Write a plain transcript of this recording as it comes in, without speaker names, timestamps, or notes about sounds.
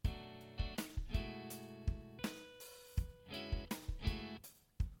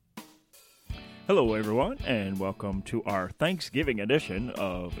Hello, everyone, and welcome to our Thanksgiving edition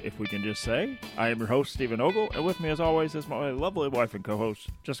of If We Can Just Say. I am your host, Stephen Ogle, and with me, as always, is my lovely wife and co-host,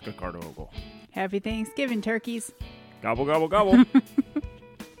 Jessica Carter Ogle. Happy Thanksgiving, turkeys. Gobble, gobble, gobble.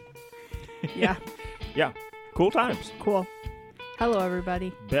 Yeah. Yeah, cool times. Cool. Hello,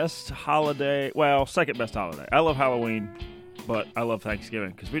 everybody. Best holiday, well, second best holiday. I love Halloween, but I love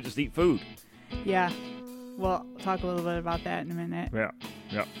Thanksgiving because we just eat food. Yeah. We'll talk a little bit about that in a minute.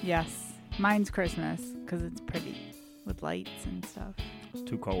 Yeah. Yes. Mine's Christmas because it's pretty with lights and stuff. It's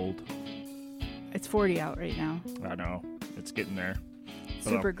too cold. It's 40 out right now. I know. It's getting there.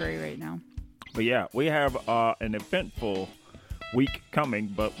 Super gray right now. But yeah, we have an eventful week coming,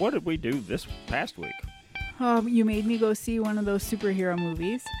 but what did we do this past week? You made me go see one of those superhero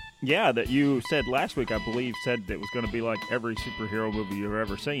movies. Yeah, that you said last week, I believe, said that it was going to be like every superhero movie you've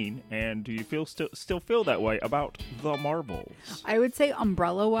ever seen. And do you still feel that way about the Marvels? I would say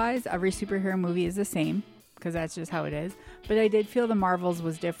umbrella-wise, every superhero movie is the same because that's just how it is. But I did feel the Marvels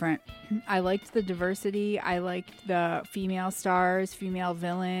was different. I liked the diversity. I liked the female stars, female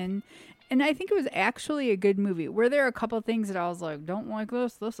villain. And I think it was actually a good movie. Were there a couple things that I was like, don't like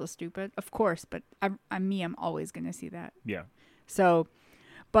this? This is stupid. Of course, but I'm always going to see that. Yeah. So...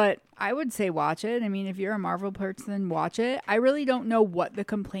 But I would say watch it. I mean, if you're a Marvel person, watch it. I really don't know what the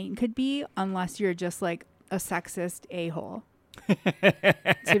complaint could be unless you're just like a sexist a-hole,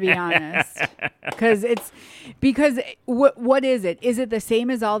 to be honest. Because what is it? Is it the same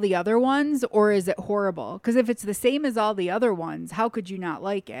as all the other ones or is it horrible? Because if it's the same as all the other ones, how could you not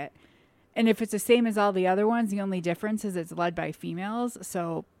like it? And if it's the same as all the other ones, the only difference is it's led by females.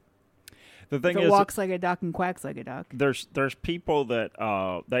 So... The thing if it is, walks like a duck and quacks like a duck. There's people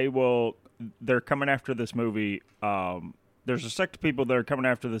that they're coming after this movie. There's a sect of people that are coming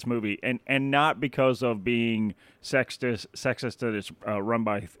after this movie, and not because of being sexist that it's run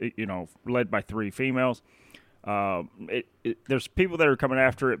by led by three females. There's people that are coming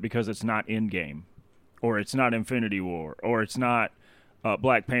after it because it's not Endgame, or it's not Infinity War, or it's not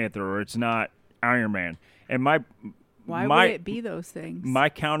Black Panther, or it's not Iron Man. And Why would it be those things? My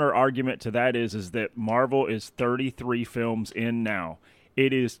counter argument to that is that Marvel is 33 films in now.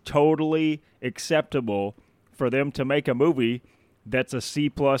 It is totally acceptable for them to make a movie that's a C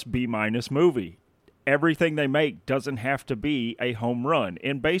plus B minus movie. Everything they make doesn't have to be a home run.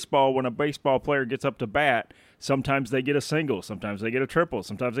 In baseball, when a baseball player gets up to bat, sometimes they get a single, sometimes they get a triple,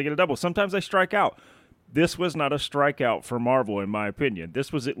 sometimes they get a double, sometimes they strike out. This was not a strikeout for Marvel, in my opinion.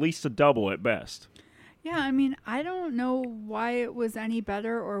 This was at least a double at best. Yeah, I mean, I don't know why it was any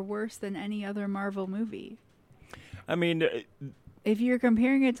better or worse than any other Marvel movie. I mean... if you're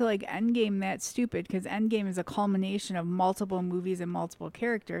comparing it to, like, Endgame, that's stupid, because Endgame is a culmination of multiple movies and multiple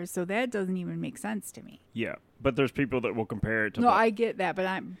characters, so that doesn't even make sense to me. Yeah, but there's people that will compare it to... No, I get that,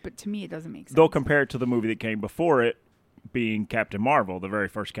 but to me it doesn't make sense. They'll compare it to the movie that came before it, being Captain Marvel, the very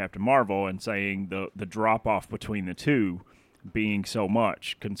first Captain Marvel, and saying the drop-off between the two... being so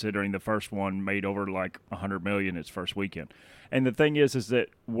much, considering the first one made over like $100 million its first weekend. And the thing is that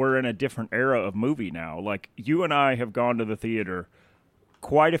we're in a different era of movie now. Like, you and I have gone to the theater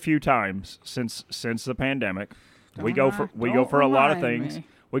quite a few times since the pandemic. We go for a lot of things.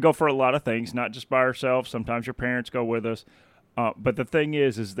 We go for a lot of things, not just by ourselves. Sometimes your parents go with us. But the thing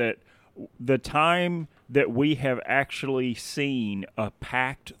is that the time that we have actually seen a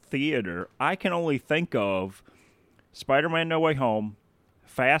packed theater, I can only think of Spider-Man No Way Home,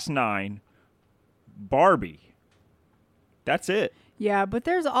 Fast 9, Barbie. That's it. Yeah, but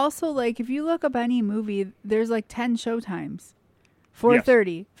there's also, like, if you look up any movie, there's like 10 showtimes.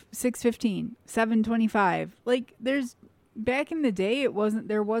 4:30, 6:15, 7:25. Like, there's, back in the day,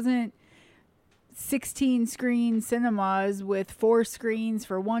 there wasn't 16 screen cinemas with 4 screens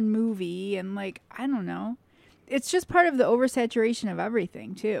for one movie, and, like, I don't know. It's just part of the oversaturation of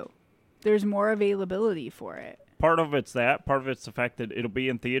everything, too. There's more availability for it. Part of it's that. Part of it's the fact that it'll be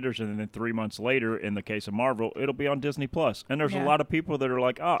in theaters, and then 3 months later, in the case of Marvel, it'll be on Disney Plus. And there's a lot of people that are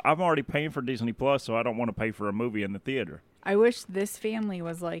like, "Oh, I'm already paying for Disney Plus, so I don't want to pay for a movie in the theater." I wish this family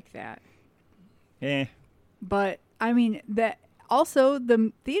was like that. But I mean, that also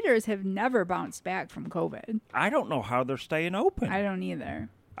the theaters have never bounced back from COVID. I don't know how they're staying open. I don't either.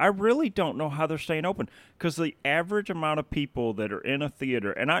 I really don't know how they're staying open, because the average amount of people that are in a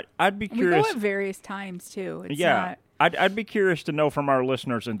theater, and I'd be curious. We go at various times too. It's yeah, I'd be curious to know from our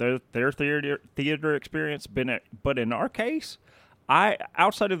listeners and their theater experience. But in our case,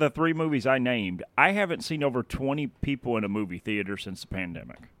 outside of the 3 movies I named, I haven't seen over 20 people in a movie theater since the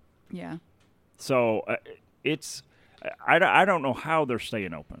pandemic. Yeah. So I don't know how they're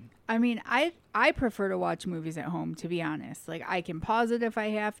staying open. I mean, I prefer to watch movies at home, to be honest. Like, I can pause it if I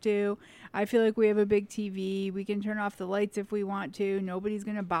have to. I feel like we have a big TV. We can turn off the lights if we want to. Nobody's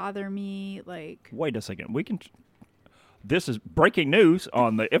going to bother me. Like, Wait a second. This is breaking news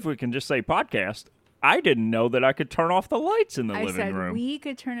on the If We Can Just Say podcast. I didn't know that I could turn off the lights in the I living said room. we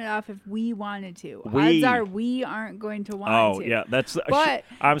could turn it off if we wanted to. We. Odds are we aren't going to want Oh, to. yeah. That's. But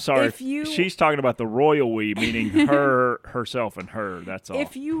I'm sorry. if you- She's talking about the royal we, meaning herself, and her. That's all.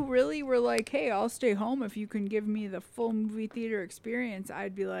 If you really were like, hey, I'll stay home if you can give me the full movie theater experience,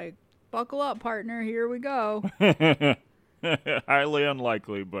 I'd be like, buckle up, partner. Here we go. Highly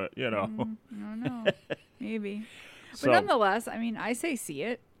unlikely, but you know. I don't know. Maybe. But So, nonetheless, I mean, I say see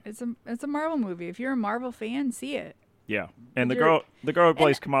it. It's a Marvel movie. If you're a Marvel fan, see it. yeah. And the You're- girl who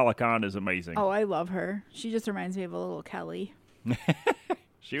plays Kamala Khan is amazing. Oh, I love her. She just reminds me of a little Kelly.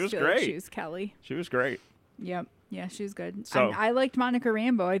 She was Feel like great. she was Kelly. She was great. Yep. Yeah, she was good. So- I liked Monica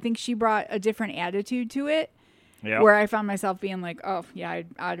Rambeau. I think she brought a different attitude to it. Yeah. Where I found myself being like, oh, yeah,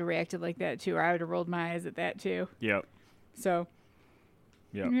 I'd have reacted like that too. Or I would have rolled my eyes at that too. Yep. So,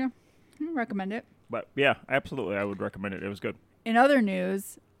 Yep. yeah, I recommend it. But yeah, absolutely, I would recommend it. It was good. In other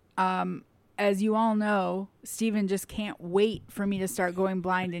news, as you all know, Steven just can't wait for me to start going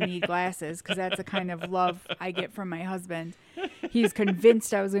blind and need glasses because that's the kind of love I get from my husband. He's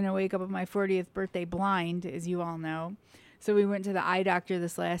convinced I was going to wake up on my 40th birthday blind, as you all know. So we went to the eye doctor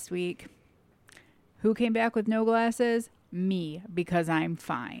this last week. Who came back with no glasses? Me, because I'm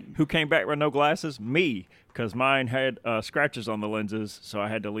fine. Who came back with no glasses? Me, because mine had scratches on the lenses, so I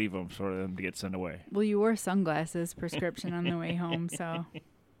had to leave them for them to get sent away. Well, you wore sunglasses prescription on the way home, so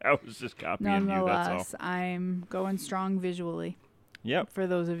I was just copying you, that's all. nonetheless, I'm going strong visually. Yep. For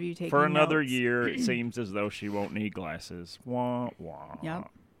those of you taking For another notes. year, it seems as though she won't need glasses. Wah, wah. Yep.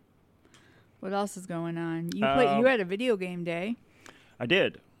 What else is going on? You Um, had a video game day. I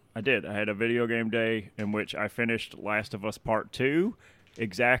did. I had a video game day in which I finished Last of Us Part 2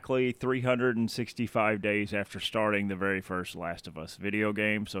 exactly 365 days after starting the very first Last of Us video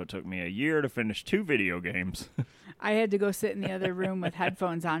game. So it took me a year to finish 2 video games. I had to go sit in the other room with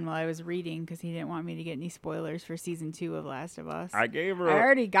headphones on while I was reading because he didn't want me to get any spoilers for season 2 of Last of Us. I gave her I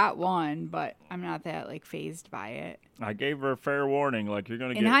already got one, but I'm not that phased by it. I gave her a fair warning, like you're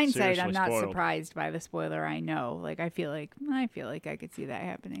going to In get hindsight, seriously I'm not spoiled. surprised by the spoiler. I know, I feel like I could see that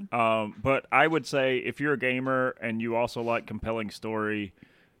happening. But I would say if you're a gamer and you also like compelling story,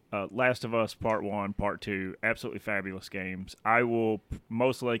 Last of Us Part 1, Part 2, absolutely fabulous games. I will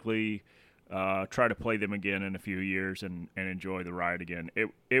most likely try to play them again in a few years and enjoy the ride again.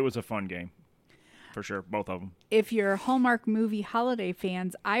 It was a fun game, for sure, both of them. If you're Hallmark movie holiday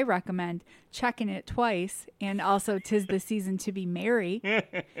fans, I recommend checking it twice. And also, 'tis the season to be merry.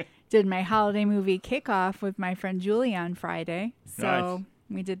 Did my holiday movie kickoff with my friend Julie on Friday. So Nice.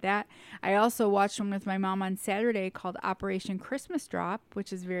 we did that. I also watched one with my mom on Saturday called Operation Christmas Drop,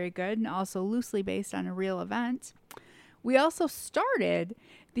 which is very good and also loosely based on a real event. We also started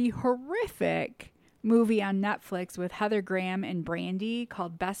the horrific movie on Netflix with Heather Graham and Brandy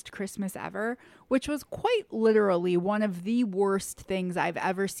called Best Christmas Ever, which was quite literally one of the worst things I've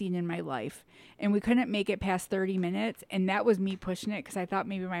ever seen in my life. And we couldn't make it past 30 minutes. And that was me pushing it because I thought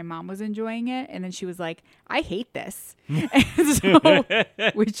maybe my mom was enjoying it. And then she was like, I hate this. And so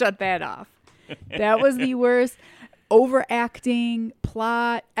we shut that off. That was the worst. Overacting,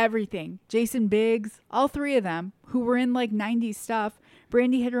 plot, everything. Jason Biggs, all 3 of them who were in 90s stuff.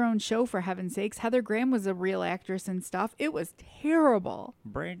 Brandy had her own show, for heaven's sakes. Heather Graham was a real actress and stuff. It was terrible.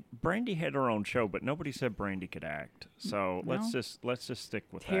 Brandy had her own show, but nobody said Brandy could act. So No. let's just stick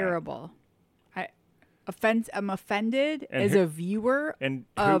with Terrible. I'm offended And as who- a viewer that. And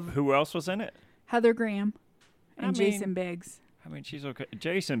of who else was in it? Heather Graham and I mean, Jason Biggs. I mean, she's okay.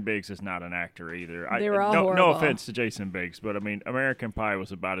 Jason Biggs is not an actor either. They were all no horrible. offense to Jason Biggs, but I mean, American Pie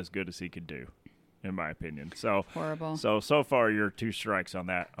was about as good as he could do, in my opinion. So Horrible. So far, you're 2 strikes on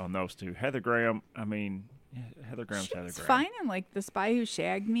those 2. Heather Graham. I mean, Heather Graham's She Heather was Graham. fine in The Spy Who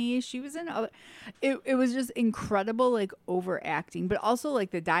Shagged Me. She was in other. It was just incredible, overacting, but also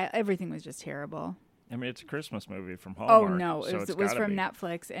the everything was just terrible. I mean, it's a Christmas movie from Oh Hallmark. no, so it it's was gotta from be.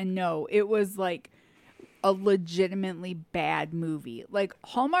 Netflix, and no, it was a legitimately bad movie.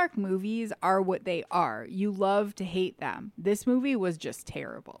 Hallmark movies are what they are. You love to hate them. This movie was just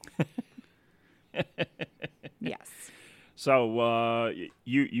terrible. Yes. So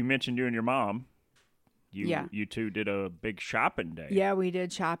you mentioned you and your mom. Yeah. You 2 did a big shopping day. Yeah, we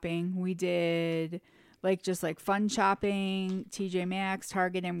did shopping. We did just fun shopping, TJ Maxx,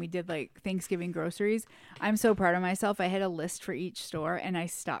 Target, and we did Thanksgiving groceries. I'm so proud of myself. I had a list for each store and I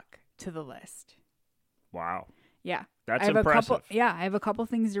stuck to the list. Wow. Yeah. That's I have impressive. I have a couple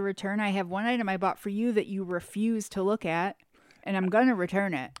things to return. I have one item I bought for you that you refuse to look at, and I'm going to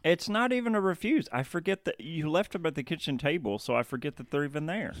return it. It's not even a refuse. I forget that you left them at the kitchen table, so I forget that they're even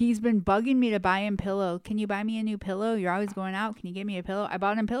there. He's been bugging me to buy him pillow. Can you buy me a new pillow? You're always going out. Can you get me a pillow? I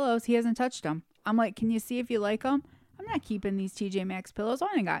bought him pillows. He hasn't touched them. I'm like, can you see if you like them? I'm not keeping these TJ Maxx pillows. I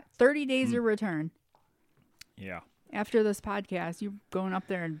only got 30 days to return. Yeah. After this podcast, you going up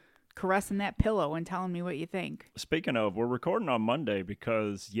there and caressing that pillow and telling me what you think. Speaking of, we're recording on Monday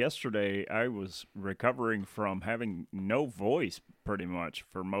because yesterday I was recovering from having no voice pretty much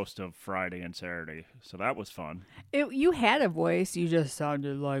for most of Friday and Saturday. So that was fun. You had a voice. You just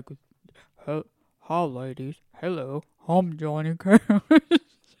sounded like, hi, ladies. Hello. I'm Johnny Cash.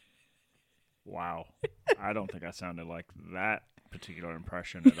 Wow. I don't think I sounded like that particular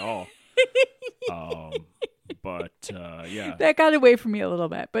impression at all. Yeah. That got away from me a little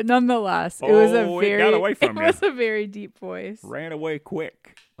bit, but nonetheless, it was it got away from you. It was a very deep voice. Ran away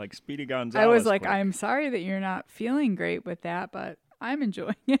quick, like Speedy Gonzalez. I was like, quick. I'm sorry that you're not feeling great with that, but I'm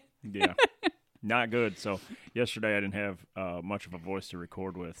enjoying it. Yeah. Not good. So yesterday I didn't have much of a voice to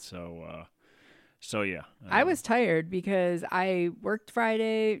record with. So yeah. I was tired because I worked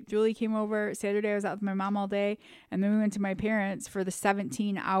Friday. Julie came over. Saturday I was out with my mom all day. And then we went to my parents for the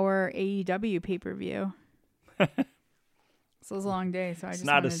 17-hour AEW pay-per-view. So it was a long day. So I just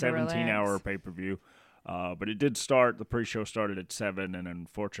not a wanted to relax. 17-hour pay-per-view. But it did start. The pre-show started at 7, and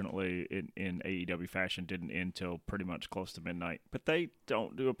unfortunately, in AEW fashion, didn't end till pretty much close to midnight. But they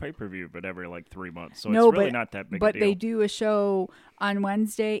don't do a pay-per-view, but every 3 months, so it's really not that big a deal. But they do a show on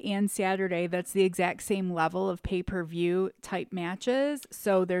Wednesday and Saturday that's the exact same level of pay-per-view type matches,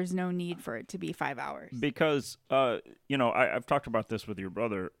 so there's no need for it to be 5 hours. Because I've talked about this with your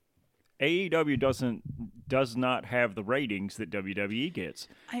brother. AEW does not have the ratings that WWE gets.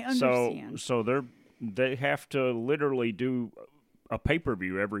 I understand. So they have to literally do a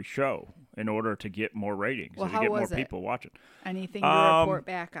pay-per-view every show in order to get more ratings, well, to get more it? people watching. Anything to report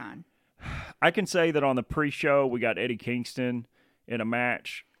back on? I can say that on the pre-show, we got Eddie Kingston in a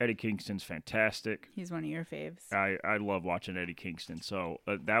match. Eddie Kingston's fantastic. He's one of your faves. I love watching Eddie Kingston, so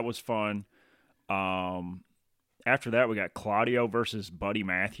that was fun. After that, we got Claudio versus Buddy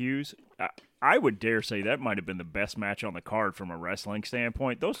Matthews. I would dare say that might have been the best match on the card from a wrestling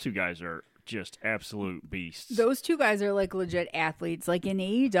standpoint. Those two guys are just absolute beasts. Those two guys are like legit athletes. Like in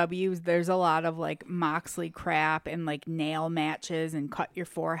AEW, there's a lot of like Moxley crap and like nail matches and cut your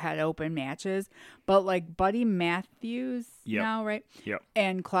forehead open matches. But like Buddy Matthews now, right? Yep.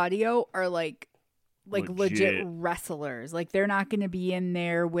 And Claudio are like legit wrestlers. Like they're not going to be in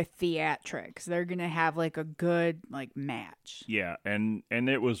there with theatrics. They're going to have like a good like match. Yeah, and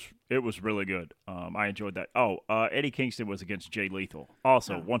it was really good. I enjoyed that. Eddie Kingston was against Jay Lethal.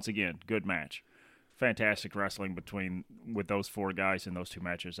 Also, once again, good match. Fantastic wrestling with those four guys in those two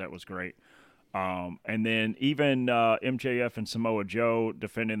matches. That was great. And then even MJF and Samoa Joe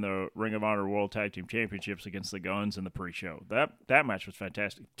defending the Ring of Honor World Tag Team Championships against the Guns in the pre-show. That match was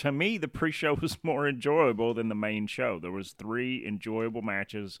fantastic. To me, the pre-show was more enjoyable than the main show. There was 3 enjoyable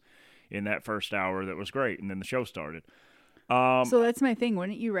matches in that first hour that was great, and then the show started. So that's my thing.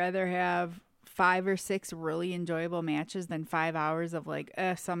 Wouldn't you rather have 5 or 6 really enjoyable matches than 5 hours of like,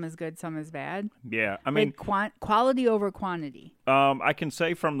 some is good, some is bad? Yeah, I mean, like quality over quantity. I can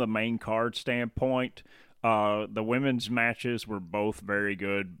say from the main card standpoint, the women's matches were both very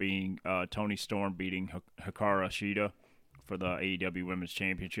good, being Toni Storm beating Hikaru Shida for the AEW Women's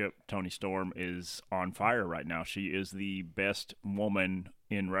Championship. Toni Storm is on fire right now. She is the best woman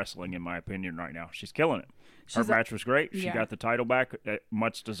in wrestling, in my opinion, right now. She's killing it. Her match was great. She got the title back,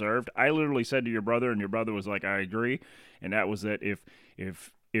 much deserved. I literally said to your brother, and your brother was like, I agree. And that was that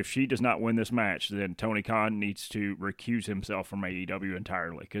if she does not win this match, then Tony Khan needs to recuse himself from AEW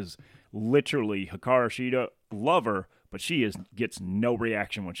entirely. Because literally, Hikaru Shida, love her, but she gets no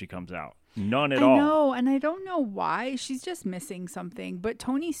reaction when she comes out. None at all. I know, and I don't know why. She's just missing something. But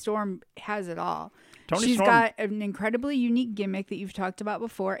Toni Storm has it all. She's got an incredibly unique gimmick that you've talked about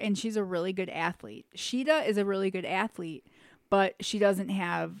before, and she's a really good athlete. Shida is a really good athlete, but she doesn't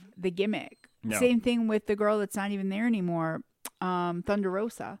have the gimmick. No. Same thing with the girl that's not even there anymore, Thunder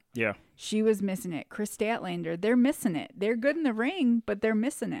Rosa. Yeah. She was missing it. Chris Statlander, they're missing it. They're good in the ring, but they're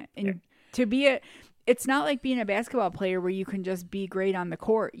missing it. And it's not like being a basketball player where you can just be great on the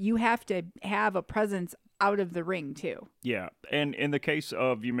court. You have to have a presence out of the ring too. Yeah, and in the case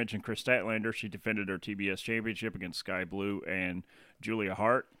of, you mentioned Chris Statlander, she defended her TBS championship against Sky Blue and Julia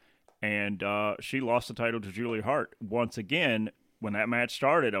Hart, and she lost the title to Julia Hart. Once again, when that match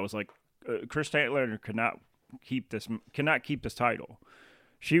started, I was like, Chris Statlander cannot keep this title.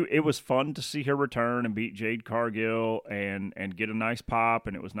 it was fun to see her return and beat Jade Cargill and get a nice pop,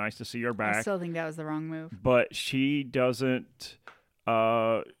 and it was nice to see her back. I still think that was the wrong move. But she doesn't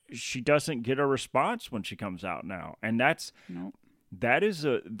get a response when she comes out now, and Nope. that is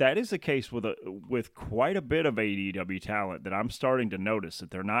a case with quite a bit of AEW talent that I'm starting to notice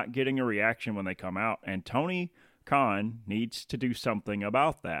that they're not getting a reaction when they come out, and Tony Khan needs to do something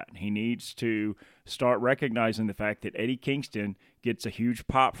about that. He needs to start recognizing the fact that Eddie Kingston gets a huge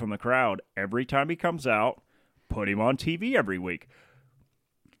pop from the crowd every time he comes out. Put him on TV every week.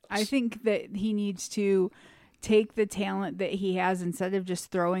 I think that he needs to take the talent that he has instead of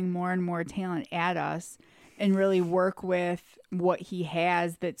just throwing more and more talent at us and really work with what he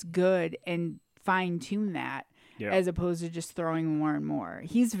has that's good and fine tune that. Yeah. As opposed to just throwing more and more.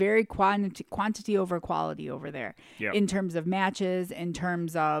 He's very quantity over quality over there. Yeah. In terms of matches, in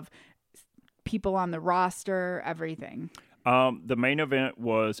terms of people on the roster, everything. The main event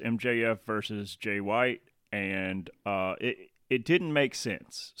was MJF versus Jay White, and it didn't make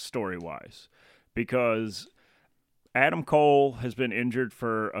sense story-wise because Adam Cole has been injured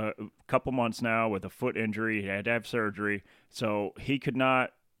for a couple months now with a foot injury. He had to have surgery, so he could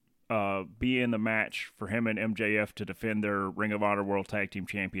not be in the match for him and MJF to defend their Ring of Honor World Tag Team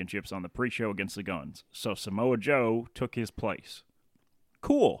Championships on the pre-show against the Guns. So Samoa Joe took his place.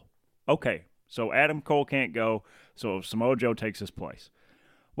 Cool. Okay, so Adam Cole can't go, so Samoa Joe takes his place.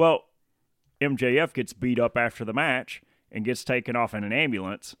 Well, MJF gets beat up after the match and gets taken off in an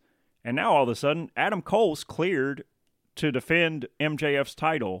ambulance, and now all of a sudden Adam Cole's cleared to defend MJF's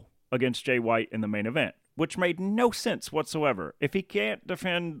title against Jay White in the main event, which made no sense whatsoever. If he can't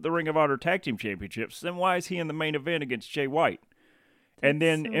defend the Ring of Honor Tag Team Championships, then why is he in the main event against Jay White? And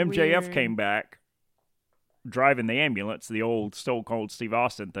then so MJF weird. Came back driving the ambulance, the old Stone Cold Steve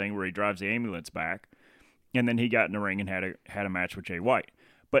Austin thing where he drives the ambulance back, and then he got in the ring and had a match with Jay White.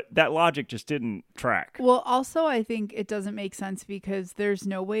 But that logic just didn't track. Well, also, I think it doesn't make sense because there's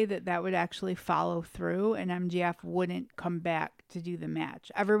no way that would actually follow through and MJF wouldn't come back to do the match.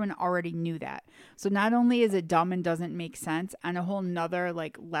 Everyone already knew that. So not only is it dumb and doesn't make sense, on a whole nother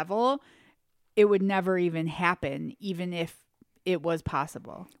level, it would never even happen, even if it was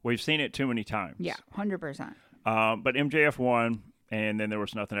possible. We've seen it too many times. Yeah, 100%. But MJF won, and then there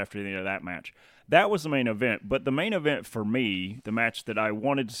was nothing after the end of that match. That was the main event, but the main event for me, the match that I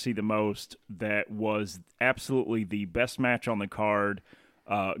wanted to see the most, that was absolutely the best match on the card.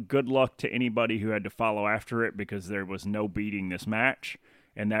 Good luck to anybody who had to follow after it because there was no beating this match,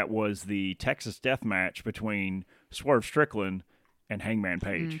 and that was the Texas Death Match between Swerve Strickland and Hangman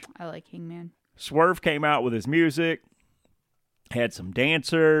Page. I like Hangman. Swerve came out with his music, had some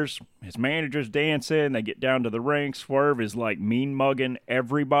dancers, his manager's dancing, they get down to the ring. Swerve is mean mugging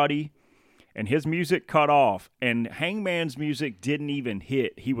everybody. And his music cut off, and Hangman's music didn't even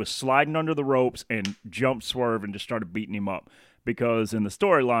hit. He was sliding under the ropes and jumped Swerve and just started beating him up. Because in the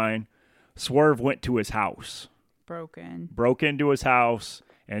storyline, Swerve went to his house. Broke into his house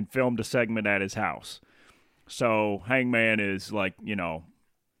and filmed a segment at his house. So Hangman is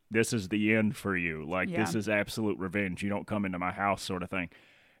this is the end for you. This is absolute revenge. You don't come into my house sort of thing.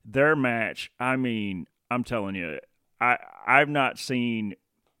 Their match, I'm telling you, I've not seen...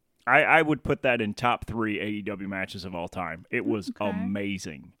 I would put that in top 3 AEW matches of all time. It was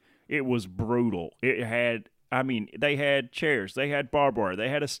amazing. It was brutal. It had, they had chairs. They had barbed wire. They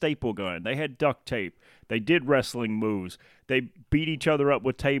had a staple gun. They had duct tape. They did wrestling moves. They beat each other up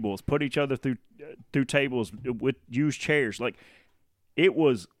with tables, put each other through tables with used chairs. It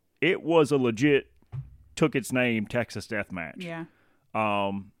was a legit, took its name, Texas Death Match. Yeah.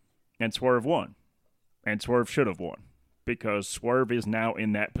 And Swerve won. And Swerve should have won. Because Swerve is now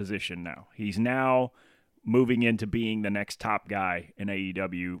in that position now. He's now moving into being the next top guy in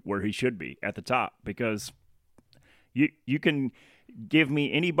AEW where he should be, at the top. Because you can give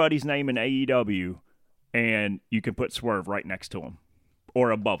me anybody's name in AEW and you can put Swerve right next to him or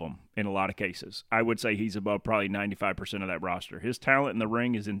above him in a lot of cases. I would say he's above probably 95% of that roster. His talent in the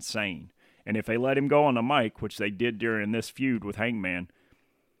ring is insane. And if they let him go on the mic, which they did during this feud with Hangman,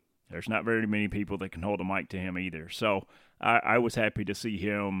 there's not very many people that can hold a mic to him either. So I was happy to see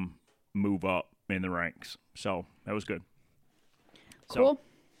him move up in the ranks. So that was good. Cool.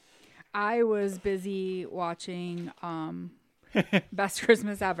 I was busy watching Best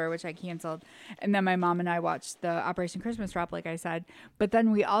Christmas Ever, which I canceled. And then my mom and I watched the Operation Christmas Drop, like I said. But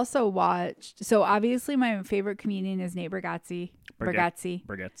then we also watched... So obviously my favorite comedian is Nate Bargatze.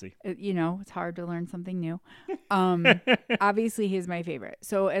 Bargatze. It's hard to learn something new. Obviously, he's my favorite.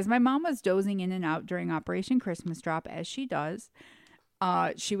 So as my mom was dozing in and out during Operation Christmas Drop, as she does,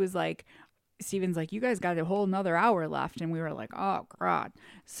 she was like, Steven's like, you guys got a whole another hour left. And we were like, oh, God.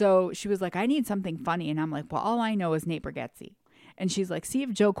 So she was like, I need something funny. And I'm like, well, all I know is Nate Bargatze. And she's like, see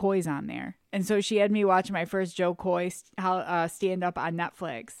if Joe Coy's on there. And so she had me watch my first Joe Coy stand-up on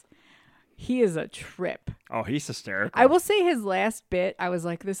Netflix. He is a trip. Oh, he's hysterical. I will say his last bit, I was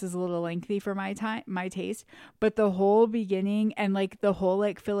like, this is a little lengthy for my taste. But the whole beginning and like the whole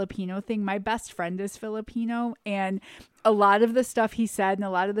like Filipino thing, my best friend is Filipino. And a lot of the stuff he said and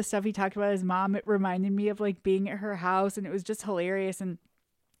a lot of the stuff he talked about his mom, it reminded me of like being at her house. And it was just hilarious. And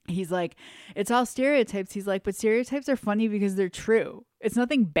he's like, it's all stereotypes. He's like, but stereotypes are funny because they're true. It's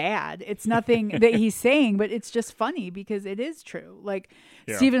nothing bad. It's nothing that he's saying, but it's just funny because it is true. Like,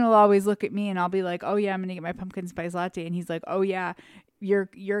 yeah. Steven will always look at me and I'll be like, oh yeah, I'm going to get my pumpkin spice latte. And he's like, oh yeah,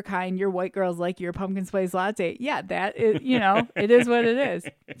 you're kind. Your white girls like your pumpkin spice latte. Yeah, that is, it is what it is.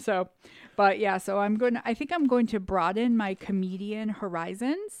 So, but yeah, so I think I'm going to broaden my comedian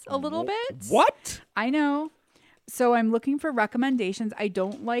horizons a little bit. What? I know. So I'm looking for recommendations. I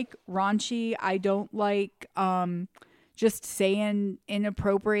don't like raunchy. I don't like just saying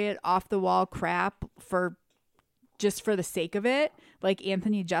inappropriate off the wall crap for the sake of it. Like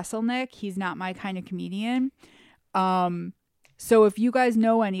Anthony Jeselnik, he's not my kind of comedian. So if you guys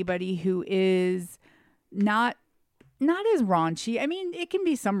know anybody who is not as raunchy, I mean, it can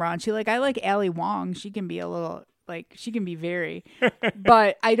be some raunchy. Like I like Ali Wong. She can be a little like she can be very,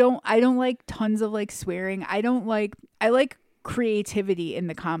 but I don't like tons of like swearing. I like creativity in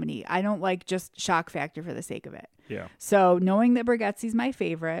the comedy. I don't like just shock factor for the sake of it. Yeah. So knowing that Bargatze's my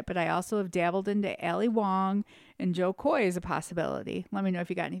favorite, but I also have dabbled into Ali Wong and Joe Coy is a possibility. Let me know if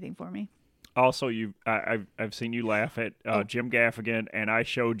you got anything for me. Also, I've seen you laugh at Jim Gaffigan, and I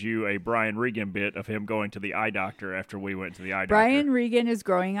showed you a Brian Regan bit of him going to the eye doctor after we went to the eye doctor. Brian Regan is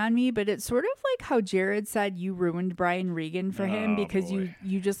growing on me, but it's sort of like how Jared said you ruined Brian Regan for him because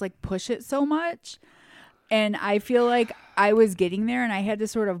you just like push it so much. And I feel like I was getting there and I had to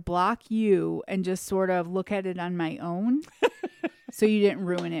sort of block you and just sort of look at it on my own so you didn't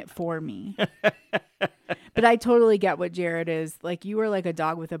ruin it for me. But I totally get what Jared is. Like, you are like a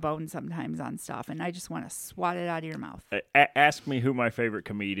dog with a bone sometimes on stuff, and I just want to swat it out of your mouth. Ask me who my favorite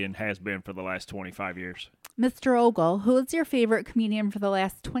comedian has been for the last 25 years. Mr. Ogle, who is your favorite comedian for the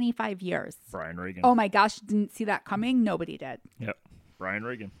last 25 years? Brian Regan. Oh my gosh, didn't see that coming? Nobody did. Yep, Brian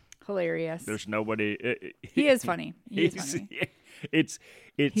Regan. Hilarious. There's nobody. He is funny. He is funny. It's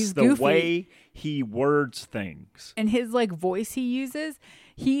He's the goofy. way he words things. And his like voice he uses,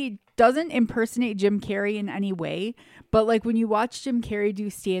 he doesn't impersonate Jim Carrey in any way. But like when you watch Jim Carrey do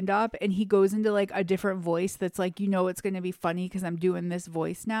stand up and he goes into like a different voice that's like, it's going to be funny because I'm doing this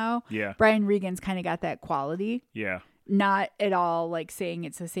voice now. Yeah. Brian Regan's kind of got that quality. Yeah. Not at all like saying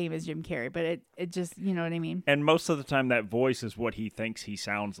it's the same as Jim Carrey, but it just, you know what I mean? And most of the time that voice is what he thinks he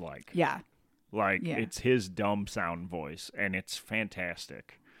sounds like. Yeah. Like, it's his dumb sound voice, and it's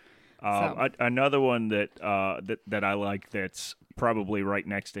fantastic. Another one that I like that's probably right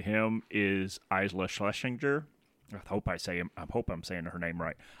next to him is Isla Schlesinger. I hope I'm saying her name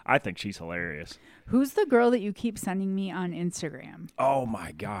right. I think she's hilarious. Who's the girl that you keep sending me on Instagram? Oh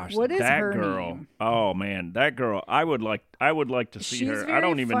my gosh, what is that her girl? Name? Oh man, that girl. I would like to see she's her. Very I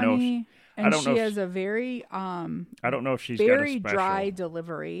don't even funny, know. And she has a very I don't know if she's very got a special. dry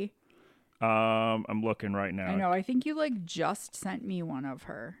delivery. I'm looking right now. I know. I think you like just sent me one of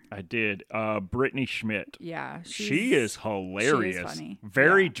her. I did. Brittany Schmidt. Yeah, she is hilarious. She is funny.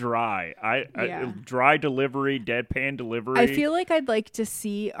 Very dry. Dry delivery, deadpan delivery. I feel like I'd like to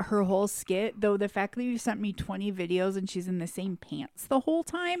see her whole skit, though. The fact that you sent me 20 videos and she's in the same pants the whole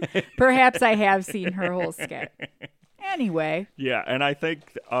time, perhaps I have seen her whole skit. Anyway. Yeah, and I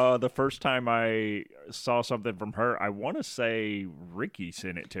think the first time I saw something from her, I want to say Ricky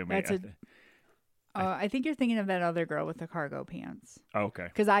sent it to me. I think you're thinking of that other girl with the cargo pants. Okay.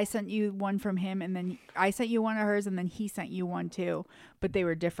 Because I sent you one from him, and then I sent you one of hers, and then he sent you one too, but they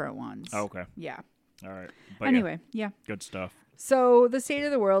were different ones. Okay. Yeah. All right. But anyway, yeah. Good stuff. So the state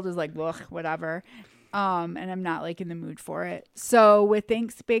of the world is like, ugh, whatever. And I'm not like in the mood for it. So with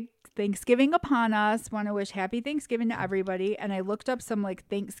Thanksgiving upon us, want to wish happy Thanksgiving to everybody. And I looked up some like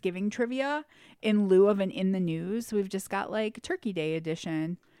Thanksgiving trivia in lieu of an in the news. We've just got like Turkey Day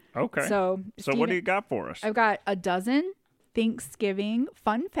edition. Okay. So what do you got for us? I've got a dozen Thanksgiving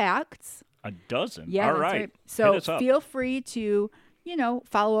fun facts. A dozen? Yeah. All right. So feel free to,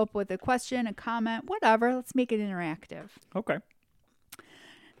 follow up with a question, a comment, whatever. Let's make it interactive. Okay.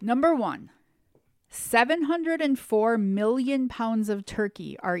 Number 1. 704 million pounds of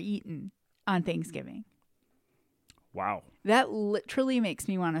turkey are eaten on Thanksgiving. Wow. That literally makes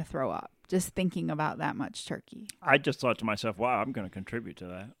me want to throw up just thinking about that much turkey. I just thought to myself, wow, I'm going to contribute to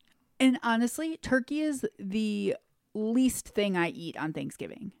that. And honestly, turkey is the least thing I eat on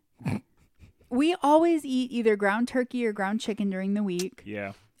Thanksgiving. We always eat either ground turkey or ground chicken during the week.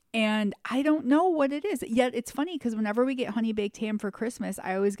 Yeah. And I don't know what it is. Yet it's funny because whenever we get honey baked ham for Christmas,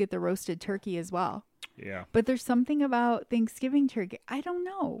 I always get the roasted turkey as well. Yeah. But there's something about Thanksgiving turkey. I don't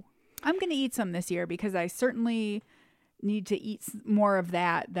know. I'm going to eat some this year because I certainly need to eat more of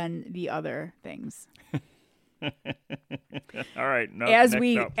that than the other things. All right. No, as next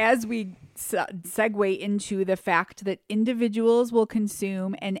we up. segue into the fact that individuals will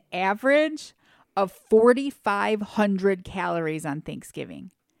consume an average of 4,500 calories on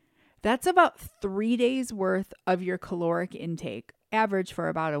Thanksgiving. That's about 3 days worth of your caloric intake, average for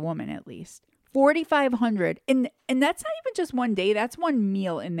about a woman at least. 4,500. And that's not even just one day. That's one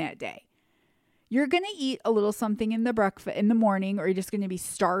meal in that day. You're going to eat a little something in the morning, or you're just going to be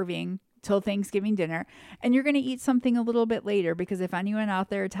starving till Thanksgiving dinner. And you're going to eat something a little bit later, because if anyone out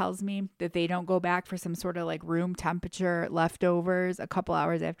there tells me that they don't go back for some sort of like room temperature leftovers a couple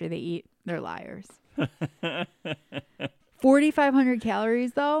hours after they eat, they're liars. 4,500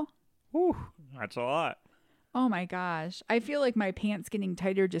 calories though. Whew, that's a lot. Oh my gosh. I feel like my pants getting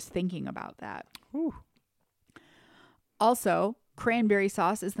tighter just thinking about that. Whew. Also, cranberry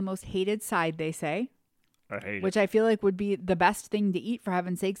sauce is the most hated side, they say. I hate Which I feel like would be the best thing to eat, for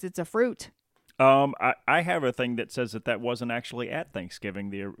heaven's sakes. It's a fruit. I have a thing that says that wasn't actually at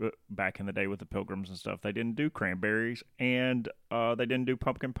Thanksgiving back in the day with the Pilgrims and stuff. They didn't do cranberries, and they didn't do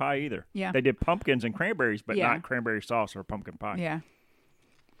pumpkin pie either. Yeah. They did pumpkins and cranberries, but Yeah. not cranberry sauce or pumpkin pie. Yeah.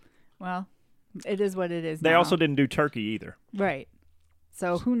 Well, it is what it is They now. also didn't do turkey either. Right.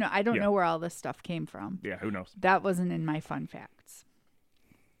 So who know? I don't Yeah. know where all this stuff came from. Yeah, who knows? That wasn't in my fun facts.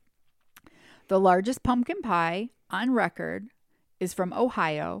 The largest pumpkin pie on record is from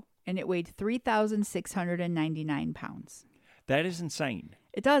Ohio, and it weighed 3,699 pounds. That is insane.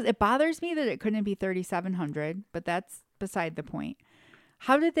 It does. It bothers me that it couldn't be 3,700, but that's beside the point.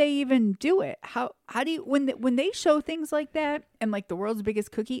 How did they even do it? How do you, when they show things like that and like the world's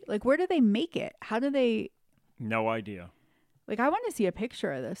biggest cookie, like where do they make it? How do they, No idea. like I want to see a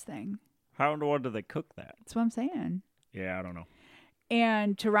picture of this thing. How in the world do they cook that? That's what I'm saying. Yeah, I don't know.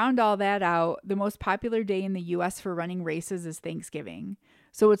 And to round all that out, the most popular day in the U.S. for running races is Thanksgiving.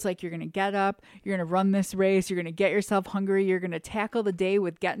 So it's like you're going to get up, you're going to run this race, you're going to get yourself hungry, you're going to tackle the day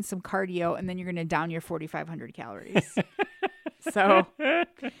with getting some cardio, and then you're going to down your 4,500 calories. So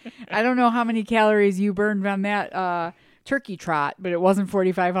I don't know how many calories you burned on that turkey trot, but it wasn't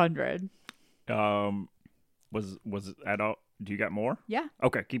 4,500. Was it at all? Do you got more? Yeah.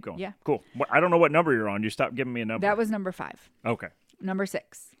 Okay, keep going. Yeah. Cool. I don't know what number you're on. You stopped giving me a number. That was number 5. Okay. Number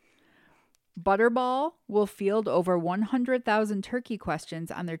 6. Butterball will field over 100,000 turkey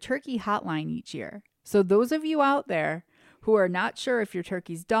questions on their turkey hotline each year. So those of you out there who are not sure if your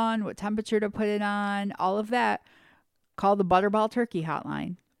turkey's done, what temperature to put it on, all of that, call the Butterball turkey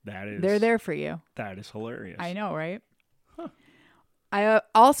hotline. They're there for you. That is hilarious. I know, right? I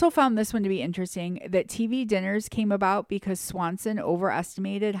also found this one to be interesting, that TV dinners came about because Swanson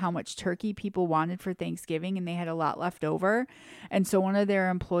overestimated how much turkey people wanted for Thanksgiving, and they had a lot left over. And so one of their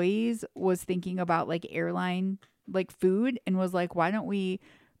employees was thinking about like airline like food and was like, why don't we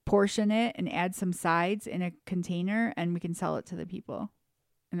portion it and add some sides in a container and we can sell it to the people.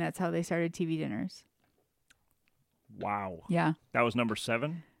 And that's how they started TV dinners. Wow. Yeah. That was number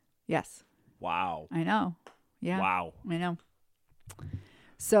 7? Yes. Wow. I know. Yeah. Wow. I know.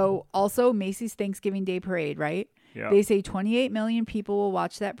 So also Macy's Thanksgiving Day Parade, right? Yeah. They say 28 million people will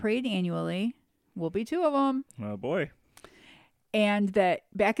watch that parade annually. We'll be 2 of them. Oh, boy. And that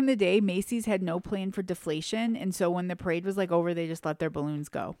back in the day, Macy's had no plan for deflation. And so when the parade was like over, they just let their balloons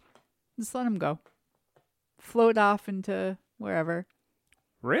go. Just let them go. Float off into wherever.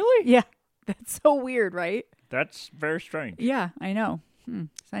 Really? Yeah. That's so weird, right? That's very strange. Yeah, I know. So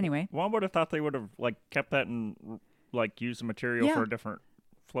anyway. One would have thought they would have like kept that and like used the material Yeah. for a different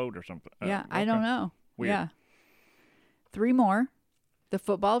float or something. Yeah, I don't know. Weird. Yeah. 3 more. The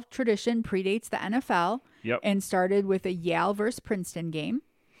football tradition predates the NFL Yep. and started with a Yale versus Princeton game.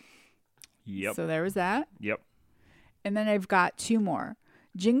 Yep. So there was that. Yep. And then I've got 2 more.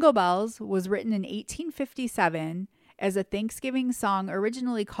 Jingle Bells was written in 1857 as a Thanksgiving song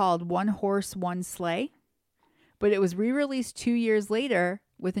originally called One Horse, One Sleigh. But it was re-released 2 years later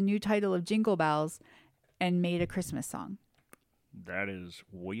with a new title of Jingle Bells and made a Christmas song. That is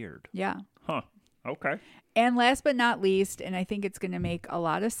weird. Yeah. Huh. Okay. And last but not least, and I think it's going to make a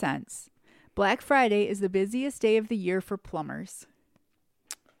lot of sense, Black Friday is the busiest day of the year for plumbers.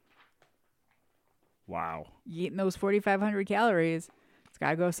 Wow. You eating those 4,500 calories, it's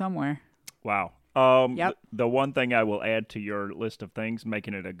got to go somewhere. Wow. Yep. The one thing I will add to your list of things,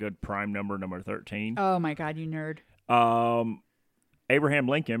 making it a good prime number 13. Oh my God, you nerd. Abraham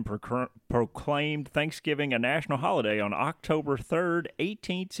Lincoln proclaimed Thanksgiving a national holiday on October 3rd,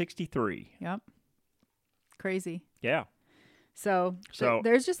 1863. Yep. Crazy. Yeah. So So-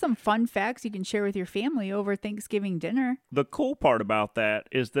 there's just some fun facts you can share with your family over Thanksgiving dinner. The cool part about that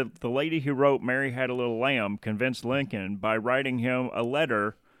is that the lady who wrote Mary Had a Little Lamb convinced Lincoln by writing him a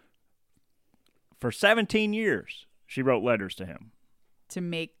letter for 17 years. She wrote letters to him To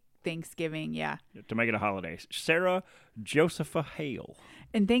make Thanksgiving, yeah. to make it a holiday. Sarah Josepha Hale.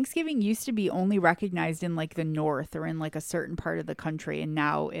 And Thanksgiving used to be only recognized in like the North or in like a certain part of the country, and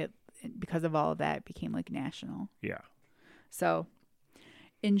now it, because of all of that, it became like national. Yeah. So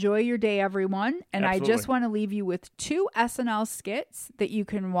enjoy your day, everyone. And I just Absolutely. want to leave you with 2 SNL skits that you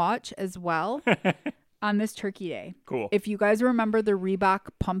can watch as well on this Turkey Day. Cool. If you guys remember the Reebok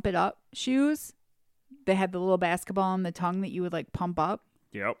Pump It Up shoes, they had the little basketball on the tongue that you would like pump up.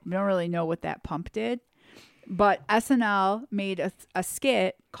 Yep. I don't really know what that pump did, but SNL made a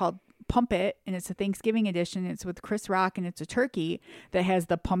skit called Pump It, and it's a Thanksgiving edition. It's with Chris Rock, and it's a turkey that has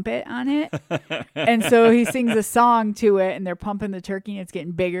the Pump It on it. And so he sings a song to it, and they're pumping the turkey, and it's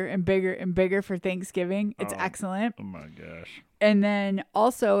getting bigger and bigger and bigger for Thanksgiving. It's excellent. Oh my gosh. And then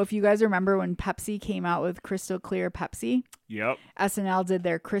also, if you guys remember when Pepsi came out with Crystal Clear Pepsi, Yep. SNL did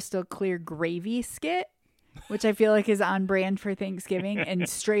their Crystal Clear Gravy skit, which I feel like is on brand for Thanksgiving and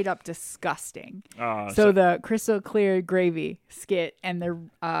straight up disgusting. So the Crystal Clear Gravy skit and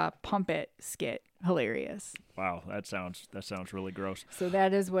the Pump It skit, hilarious. Wow, that sounds really gross. So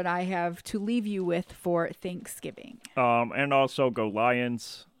that is what I have to leave you with for Thanksgiving. And also go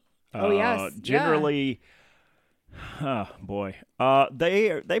Lions. Oh, yes. Generally, oh boy,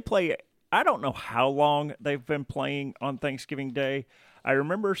 they play. I don't know how long they've been playing on Thanksgiving Day. I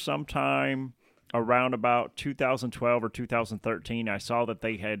remember sometime around about 2012 or 2013, I saw that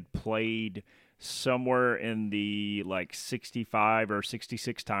they had played somewhere in the like 65 or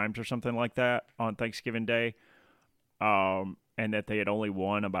 66 times or something like that on Thanksgiving Day, and that they had only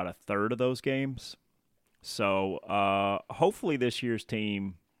won about a third of those games. So hopefully this year's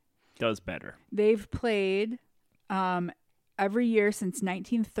team does better. They've played every year since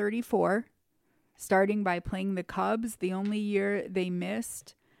 1934, starting by playing the Cubs. The only year they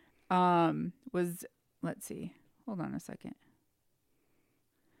missed was, let's see, hold on a second.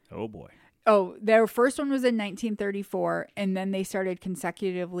 Oh boy. Oh, their first one was in 1934, and then they started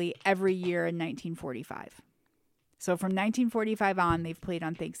consecutively every year in 1945. So from 1945 on, they've played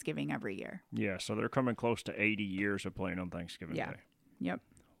on Thanksgiving every year. Yeah, so they're coming close to 80 years of playing on Thanksgiving Day. Yep.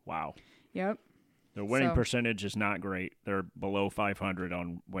 Wow. Yep. Their winning So- percentage is not great. They're below 500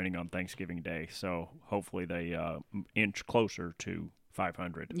 on winning on Thanksgiving Day. So hopefully they inch closer to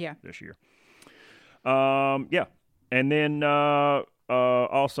 500 Yeah. this year. Yeah. And then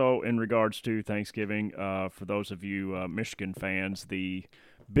also in regards to Thanksgiving, for those of you Michigan fans, the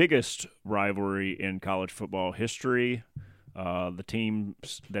biggest rivalry in college football history, the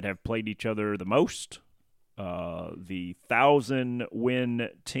teams that have played each other the most, the 1,000-win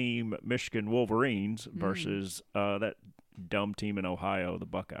team Michigan Wolverines versus that dumb team in Ohio, the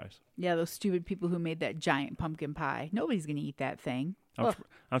Buckeyes. Yeah, those stupid people who made that giant pumpkin pie. Nobody's going to eat that thing.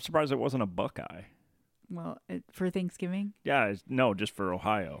 I'm surprised it wasn't a Buckeye. Well, for Thanksgiving? Yeah, no, just for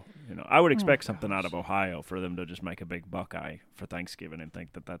Ohio. I would expect something out of Ohio for them to just make a big Buckeye for Thanksgiving and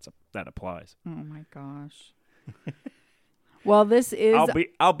think that that applies. Oh, my gosh. Well, this is...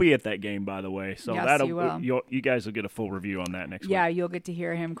 I'll be at that game, by the way. So Yes, you will. you guys will get a full review on that next Yeah, week. you'll get to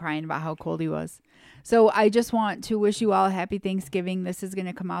hear him crying about how cold he was. So I just want to wish you all a happy Thanksgiving. This is going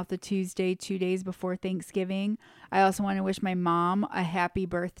to come out the Tuesday, 2 days before Thanksgiving. I also want to wish my mom a happy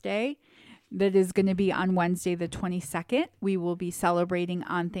birthday. That is going to be on Wednesday, the 22nd. We will be celebrating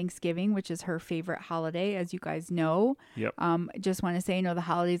on Thanksgiving, which is her favorite holiday, as you guys know. Yep. Just want to say, the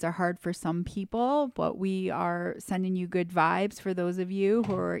holidays are hard for some people, but we are sending you good vibes for those of you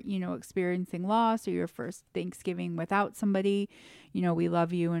who are, experiencing loss or your first Thanksgiving without somebody. We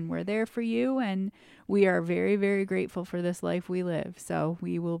love you and we're there for you. And we are very, very grateful for this life we live. So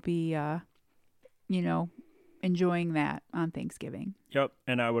we will be, enjoying that on Thanksgiving. Yep,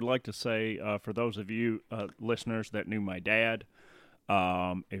 and I would like to say for those of you listeners that knew my dad,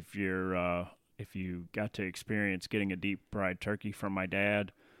 if you got to experience getting a deep fried turkey from my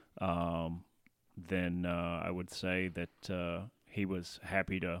dad, then I would say that he was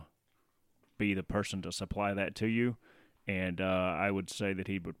happy to be the person to supply that to you, And I would say that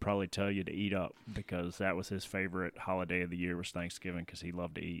he would probably tell you to eat up because that was his favorite holiday of the year was Thanksgiving because he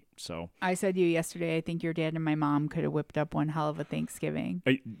loved to eat. So I said to you yesterday, I think your dad and my mom could have whipped up one hell of a Thanksgiving.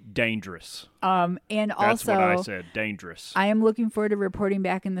 Dangerous. And That's also, what I said. Dangerous. I am looking forward to reporting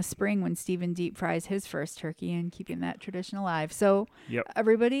back in the spring when Steven deep fries his first turkey and keeping that tradition alive. So,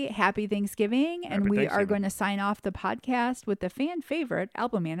 everybody, happy Thanksgiving. And we are going to sign off the podcast with the fan favorite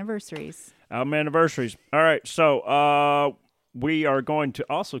album anniversaries. Album anniversaries. All right. So, we are going to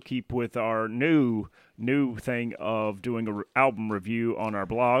also keep with our new thing of doing an album review on our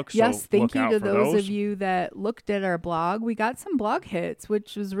blog. So yes, thank you to those of you that looked at our blog. We got some blog hits,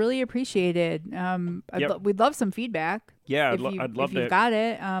 which was really appreciated. We'd love some feedback. Yeah, I'd love if you've got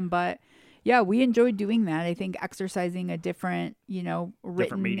it. But yeah, we enjoyed doing that. I think exercising a different,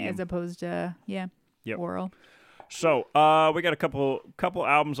 written medium. as opposed to oral. So, we got a couple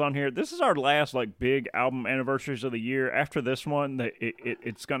albums on here. This is our last big album anniversaries of the year. After this one,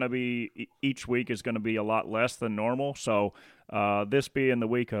 it's going to be each week is going to be a lot less than normal. So, this being the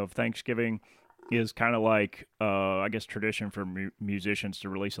week of Thanksgiving is kind of like I guess tradition for musicians to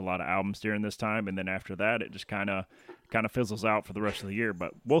release a lot of albums during this time, and then after that, it just kind of fizzles out for the rest of the year.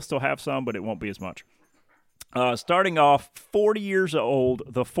 But we'll still have some, but it won't be as much. Starting off, 40 years old,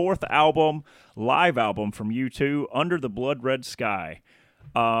 the fourth live album from U2, Under the Blood Red Sky.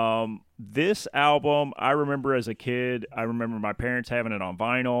 This album, I remember as a kid, I remember my parents having it on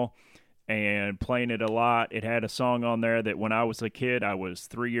vinyl and playing it a lot. It had a song on there that when I was a kid, I was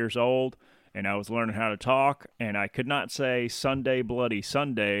 3 years old, and I was learning how to talk, and I could not say Sunday, Bloody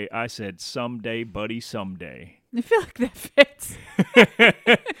Sunday. I said someday, buddy, someday. I feel like that fits.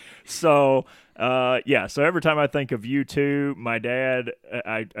 So, so every time I think of U2, my dad,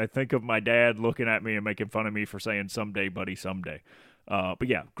 I think of my dad looking at me and making fun of me for saying someday, buddy, someday. But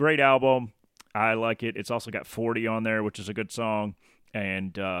yeah, great album. I like it. It's also got 40 on there, which is a good song.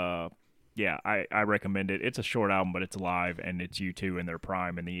 And, I recommend it. It's a short album, but it's live, and it's U2 in their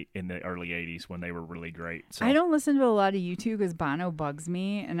prime in the early 80s when they were really great. So. I don't listen to a lot of U2 because Bono bugs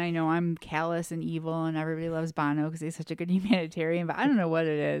me, and I know I'm callous and evil, and everybody loves Bono because he's such a good humanitarian, but I don't know what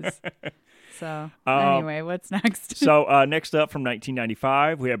it is. So, anyway, what's next? So, next up from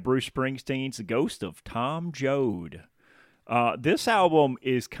 1995, we have Bruce Springsteen's The Ghost of Tom Joad. This album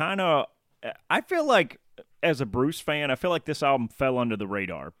is kind of, I feel like, as a Bruce fan, I feel like this album fell under the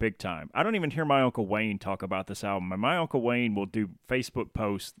radar big time. I don't even hear my Uncle Wayne talk about this album. And my Uncle Wayne will do Facebook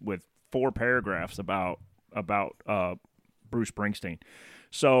posts with 4 paragraphs about Bruce Springsteen.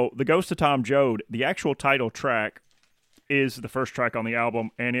 So, The Ghost of Tom Joad, the actual title track is the first track on the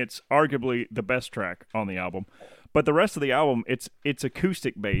album, and it's arguably the best track on the album. But the rest of the album, it's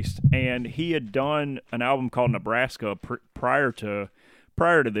acoustic based, and he had done an album called Nebraska prior to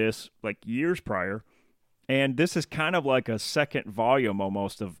this, like years prior. And this is kind of like a second volume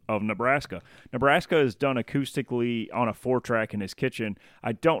almost of Nebraska. Nebraska is done acoustically on a 4-track in his kitchen.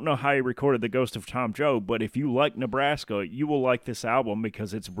 I don't know how he recorded The Ghost of Tom Joad, but if you like Nebraska, you will like this album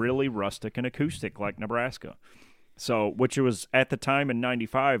because it's really rustic and acoustic like Nebraska. So, which it was at the time in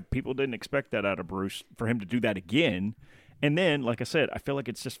 95, people didn't expect that out of Bruce for him to do that again. And then, like I said, I feel like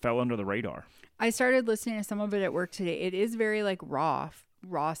it's just fell under the radar. I started listening to some of it at work today. It is very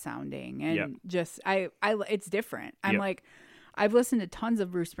raw sounding, and just I it's different. I'm like, I've listened to tons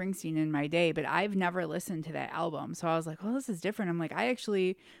of Bruce Springsteen in my day, but I've never listened to that album. So I was like, well, this is different. I'm like, I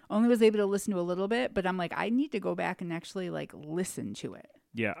actually only was able to listen to a little bit, but I'm like, I need to go back and actually listen to it.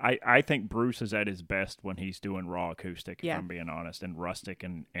 Yeah, I think Bruce is at his best when he's doing raw acoustic, if I'm being honest, and rustic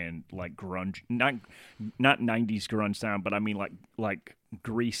and like grunge, not 90s grunge sound, but I mean like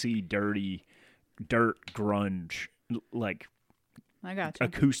greasy, dirty, dirt grunge, like I gotcha.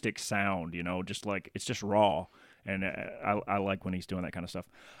 Acoustic sound, just like it's just raw. And I like when he's doing that kind of stuff.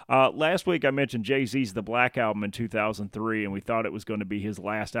 Last week I mentioned Jay-Z's The Black Album in 2003, and we thought it was going to be his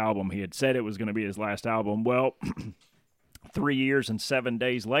last album. He had said it was going to be his last album. Well, 3 years and 7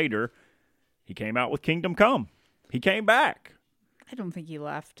 days later, he came out with Kingdom Come. He came back. I don't think he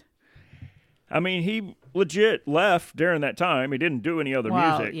left. I mean, he legit left during that time. He didn't do any other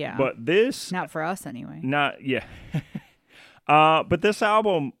music. Yeah. But this... Not for us, anyway. But this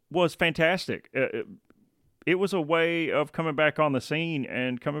album was fantastic. It was a way of coming back on the scene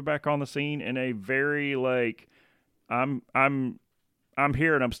in a very I'm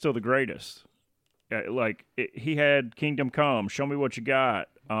here and I'm still the greatest. He had Kingdom Come, Show Me What You Got.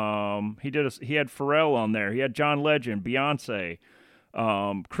 He had Pharrell on there. He had John Legend, Beyonce.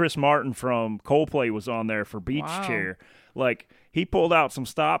 Chris Martin from Coldplay was on there for Beach Wow. Chair. Like, he pulled out some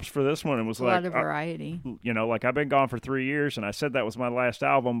stops for this one and was A like, lot of variety. like, I've been gone for 3 years, and I said that was my last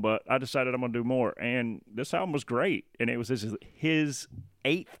album, but I decided I'm going to do more. And this album was great, and it was his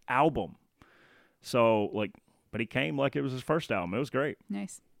 8th album. So, like, but he came like it was his first album. It was great.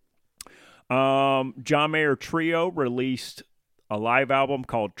 Nice. John Mayer Trio released a live album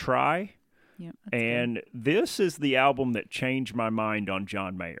called Try. Yep. And this is the album that changed my mind on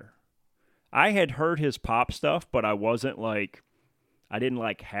John Mayer. I had heard his pop stuff, but I wasn't like, I didn't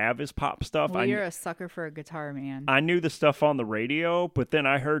like have his pop stuff. Well, you're a sucker for a guitar man. I knew the stuff on the radio, but then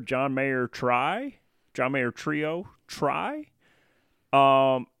I heard John Mayer Trio, Try.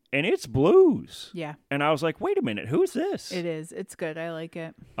 And it's blues. Yeah. And I was like, wait a minute, who's this? It is. It's good. I like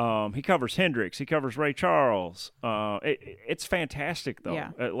it. He covers Hendrix. He covers Ray Charles. It's fantastic, though.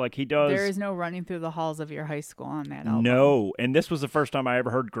 Yeah. Like, he does. There is no running through the halls of your high school on that album. No. And this was the first time I ever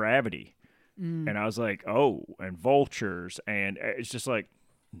heard Gravity. And I was like, oh, and Vultures. And it's just like,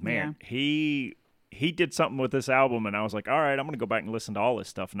 man, he did something with this album. And I was like, all right, I'm going to go back and listen to all this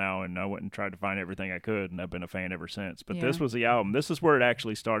stuff now. And I went and tried to find everything I could. And I've been a fan ever since. But this was the album. This is where it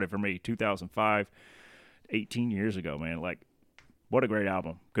actually started for me, 2005, 18 years ago, man. Like, what a great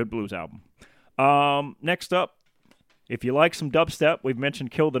album. Good blues album. Next up, if you like some dubstep, we've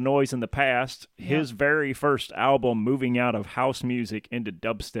mentioned Kill the Noise in the past. His very first album, moving out of house music into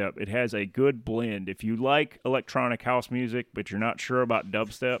dubstep, it has a good blend. If you like electronic house music, but you're not sure about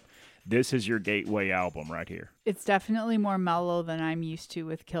dubstep, this is your gateway album right here. It's definitely more mellow than I'm used to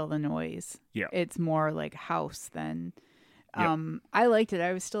with Kill the Noise. Yeah. It's more like house than... I liked it.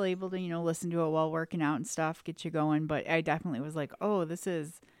 I was still able to, listen to it while working out and stuff, get you going. But I definitely was like, oh, this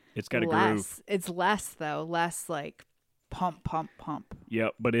is... It's got a less. groove. It's less, though. Less like... pump.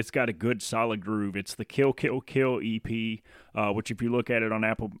 Yep, but it's got a good solid groove. It's the Kill Kill Kill EP, which if you look at it on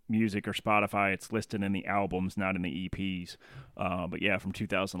Apple Music or Spotify, it's listed in the albums, not in the EPs. But yeah, from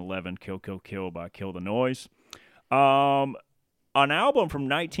 2011, Kill Kill Kill by Kill the Noise. An album from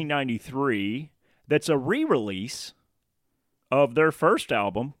 1993 that's a re-release of their first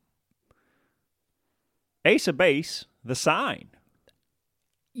album, Ace of Base, The Sign.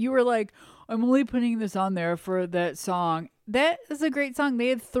 You were like, I'm only putting this on there for that song. That is a great song. They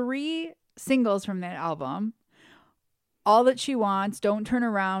had 3 singles from that album. All That She Wants, Don't Turn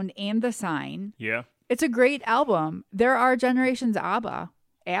Around, and The Sign. Yeah. It's a great album. There are Generations ABBA,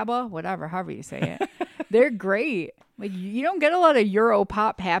 whatever, however you say it. They're great. Like, you don't get a lot of Euro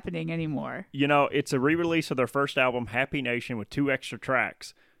pop happening anymore. It's a re-release of their first album, Happy Nation, with 2 extra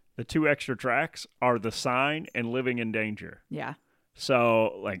tracks. The 2 extra tracks are The Sign and Living in Danger. Yeah.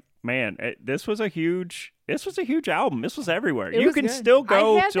 So, like, man, this was a huge album. This was everywhere. It You was can good. still I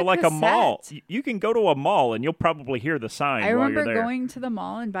go had to the like a mall. cassette. You can go to a mall and you'll probably hear The Sign I while remember you're there. going to the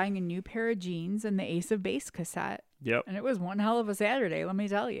mall and buying a new pair of jeans and the Ace of Base cassette. Yep. And it was one hell of a Saturday, let me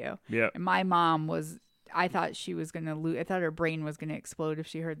tell you. Yep. And my mom was, I thought she was going to lose. I thought her brain was going to explode if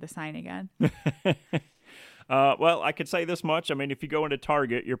she heard The Sign again. Well, I could say this much. I mean, if you go into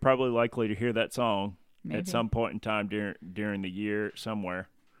Target, you're probably likely to hear that song Maybe. at some point in time during the year somewhere.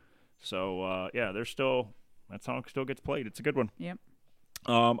 So, yeah, that song still gets played. It's a good one. Yep.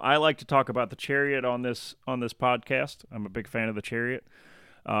 I like to talk about the Chariot on this podcast. I'm a big fan of the Chariot.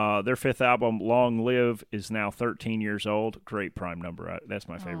 Their 5th album, Long Live, is now 13 years old. Great prime number. That's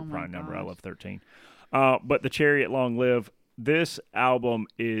my favorite prime number. I love 13. But the Chariot, Long Live, this album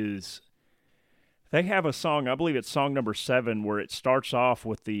is... They have a song, I believe it's song number 7, where it starts off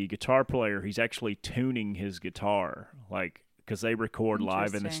with the guitar player. He's actually tuning his guitar, like... because they record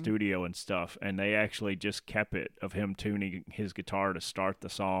live in the studio and stuff, and they actually just kept it of him tuning his guitar to start the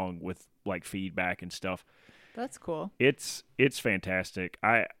song with like feedback and stuff. That's cool. It's fantastic.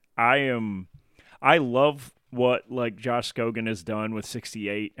 I love what like Josh Scogin has done with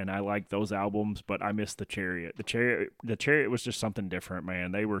 68, and I like those albums, but I miss the Chariot. The Chariot was just something different,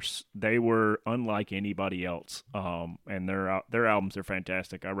 man. They were unlike anybody else. And their albums are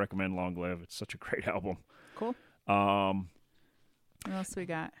fantastic. I recommend Long Live. It's such a great album. Cool. What else we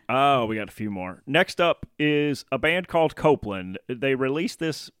got? Oh, we got a few more. Next up is a band called Copeland. They released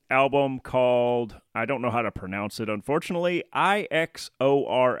this album called, I don't know how to pronounce it, unfortunately,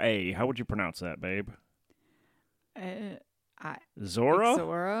 Ixora. How would you pronounce that, babe?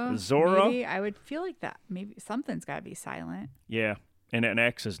 Zora? Zora? Maybe. I would feel like that. Maybe something's got to be silent. Yeah, and an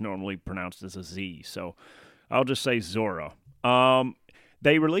X is normally pronounced as a Z, so I'll just say Zora.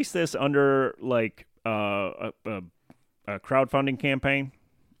 They released this under, like, a crowdfunding campaign,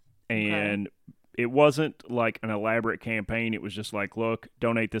 and it wasn't like an elaborate campaign. It was just like, look,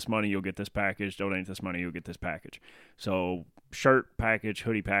 donate this money, you'll get this package. Donate this money, you'll get this package. So shirt package,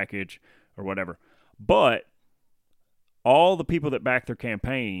 hoodie package, or whatever. But all the people that backed their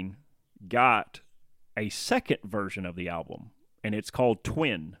campaign got a second version of the album, and it's called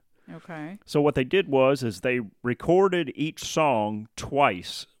Twin. Okay. So what they did was they recorded each song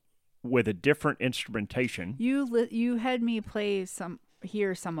twice with a different instrumentation. You had me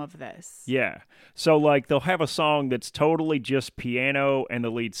hear some of this. Yeah. So like they'll have a song that's totally just piano and the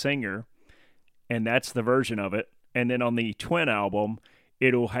lead singer, and that's the version of it. And then on the Twin album,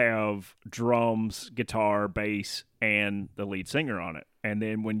 it'll have drums, guitar, bass, and the lead singer on it. And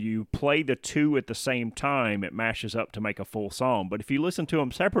then when you play the two at the same time, it mashes up to make a full song. But if you listen to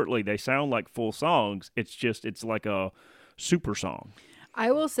them separately, they sound like full songs. It's like a super song.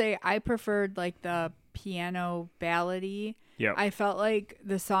 I will say I preferred like the piano ballady. Yeah. I felt like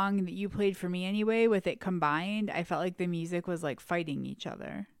the song that you played for me anyway, with it combined, I felt like the music was like fighting each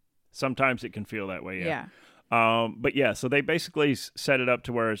other. Sometimes it can feel that way, Yeah. But yeah, so they basically set it up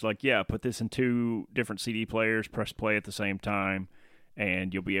to where it's like, yeah, put this in two different CD players, press play at the same time,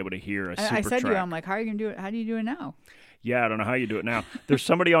 and you'll be able to hear a super I said track. to you, I'm like, how are you going to do it? How do you do it now? Yeah, I don't know how you do it now. There's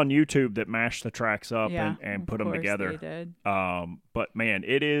somebody on YouTube that mashed the tracks up Yeah, and of put them course together. they did. But man,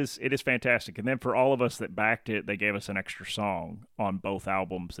 it is fantastic. And then for all of us that backed it, they gave us an extra song on both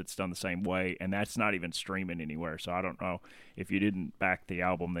albums that's done the same way, and that's not even streaming anywhere. So I don't know if you didn't back the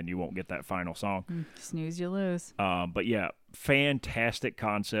album, then you won't get that final song. Snooze, you lose. But yeah, fantastic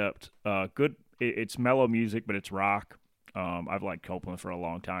concept. Good. It's mellow music, but it's rock. I've liked Copeland for a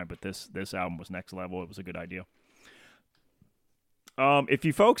long time, but this album was next level. It was a good idea. If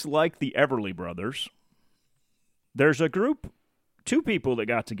you folks like the Everly Brothers, there's a group, two people that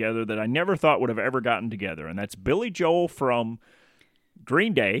got together that I never thought would have ever gotten together, and that's Billy Joel from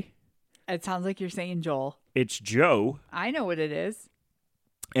Green Day. It sounds like you're saying Joel. It's Joe. I know what it is.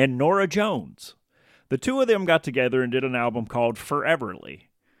 And Norah Jones. The two of them got together and did an album called Foreverly,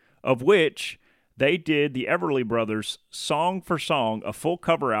 of which they did the Everly Brothers song for song, a full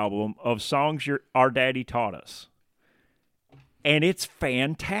cover album of songs our daddy taught us. And it's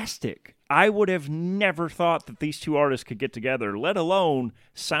fantastic. I would have never thought that these two artists could get together, let alone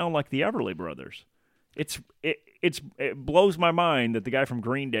sound like the Everly Brothers. It blows my mind that the guy from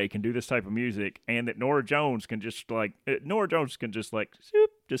Green Day can do this type of music, and that Norah Jones can just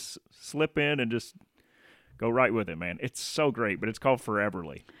slip in and just go right with it, man. It's so great, but it's called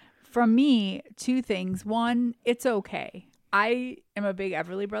Foreverly. From me, two things. One, it's okay. I am a big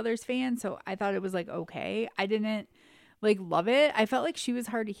Everly Brothers fan, so I thought it was like okay. I didn't love it. I felt like she was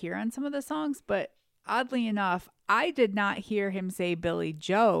hard to hear on some of the songs, but oddly enough, I did not hear him say Billy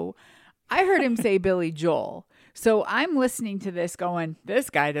Joe. I heard him say Billy Joel. So I'm listening to this going,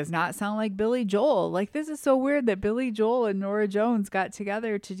 this guy does not sound like Billy Joel. Like, this is so weird that Billy Joel and Norah Jones got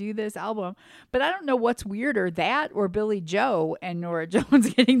together to do this album. But I don't know what's weirder, that or Billy Joe and Norah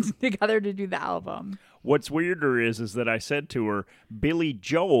Jones getting together to do the album. What's weirder is that I said to her, Billy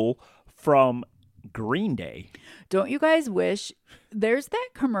Joel from Green Day. Don't you guys wish there's that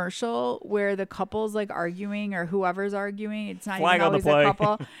commercial where the couple's like arguing, or whoever's arguing, it's not flag even always a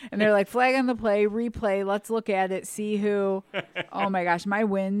couple, and they're like, flag on the play, replay, let's look at it, see who. Oh my gosh, my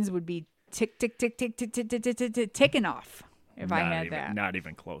wins would be tick tick tick tick tick tick tick tick tick tick ticking off if I had that. Not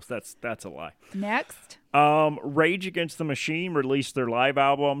even close. That's a lie. Next. Rage Against the Machine released their live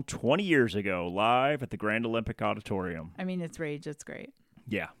album 20 years ago, live at the Grand Olympic Auditorium. I mean, it's Rage, it's great.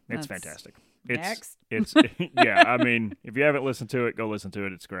 Yeah, it's fantastic. Next. It's yeah, I mean, if you haven't listened to it, go listen to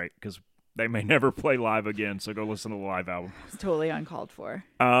it. It's great because they may never play live again, so go listen to the live album. It's totally uncalled for.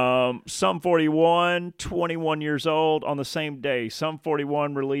 Sum 41, 21 years old. On the same day, Sum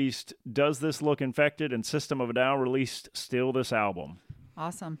 41 released Does This Look Infected, and System of a Down released Steal This Album.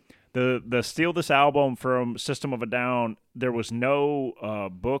 Awesome. The Steal This Album from System of a Down, there was no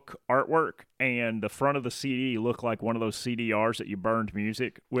book artwork, and the front of the CD looked like one of those CDRs that you burned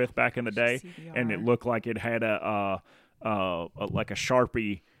music with back in the day, CDR. and it looked like it had a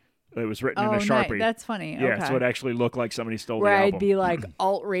Sharpie. It was written in a Sharpie. Nice. That's funny. Yeah, Okay. so it actually looked like somebody stole Where the album. I'd be like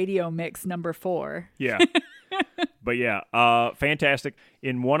alt radio mix number 4. Yeah. But yeah, fantastic.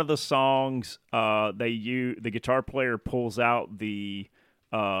 In one of the songs, the guitar player pulls out the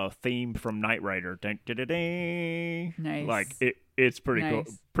theme from Knight Rider. Nice. Like it's pretty cool.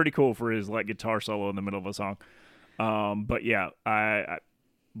 Nice. Pretty cool for his guitar solo in the middle of a song. But yeah, I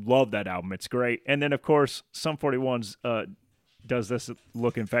love that album. It's great. And then of course, Sum 41's Does This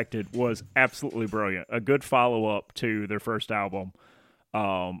Look Infected was absolutely brilliant. A good follow up to their first album.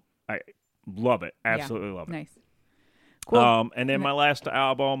 I love it. Absolutely love it. Nice. Cool. And then my last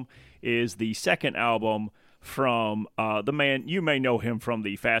album is the second album from the man, you may know him from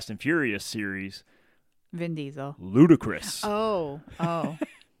the Fast and Furious series, Vin Diesel. Ludacris. Oh.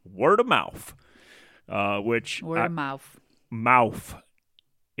 Word of Mouth. Which Word of mouth. Mouth.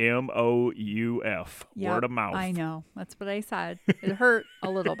 M-O-U-F. Yep, Word of Mouth. I know. That's what I said. It hurt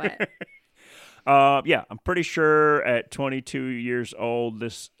a little bit. Yeah, I'm pretty sure at 22 years old,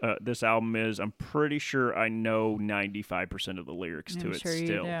 this album is. I'm pretty sure I know 95% of the lyrics to I'm it sure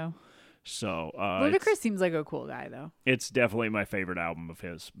still. You do. So Ludacris seems like a cool guy, though. It's definitely my favorite album of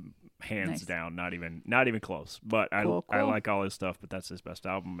his, hands Nice. down. Not even close. But I like all his stuff. But that's his best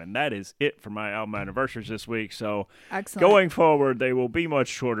album, and that is it for my album anniversaries this week. So Excellent. going forward, they will be much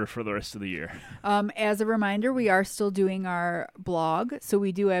shorter for the rest of the year. As a reminder, we are still doing our blog, so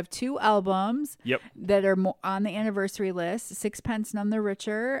we do have 2 albums. Yep. That are on the anniversary list: Sixpence None the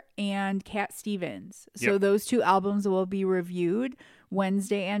Richer and Cat Stevens. So Yep. those 2 albums will be reviewed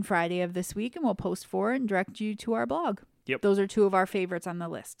Wednesday and Friday of this week, and we'll post for it and direct you to our blog. Yep. Those are 2 of our favorites on the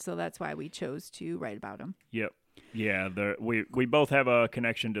list, so that's why we chose to write about them. Yep. Yeah, we both have a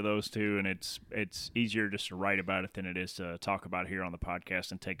connection to those 2, and it's easier just to write about it than it is to talk about it here on the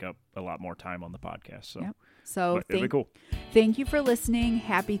podcast and take up a lot more time on the podcast. So, Yep. So it'll be cool. Thank you for listening.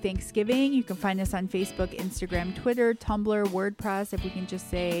 Happy Thanksgiving. You can find us on Facebook, Instagram, Twitter, Tumblr, WordPress. If we can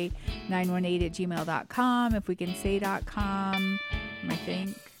just say 918@gmail.com. If we can say .com, I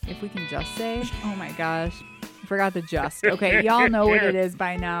think. If we can just say. Oh my gosh. I forgot the just. Okay, y'all know what it is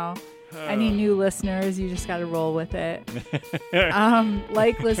by now. Any new listeners, you just got to roll with it.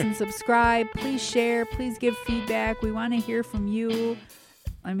 Like, listen, subscribe. Please share. Please give feedback. We want to hear from you.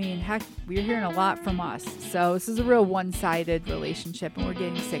 I mean, heck, we're hearing a lot from us. So this is a real one-sided relationship, and we're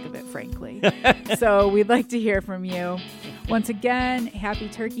getting sick of it, frankly. So we'd like to hear from you. Once again, happy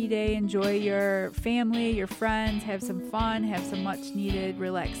Turkey Day. Enjoy your family, your friends. Have some fun. Have some much-needed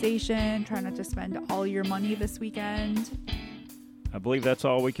relaxation. Try not to spend all your money this weekend. I believe that's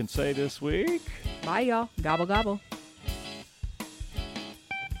all we can say this week. Bye, y'all. Gobble, gobble.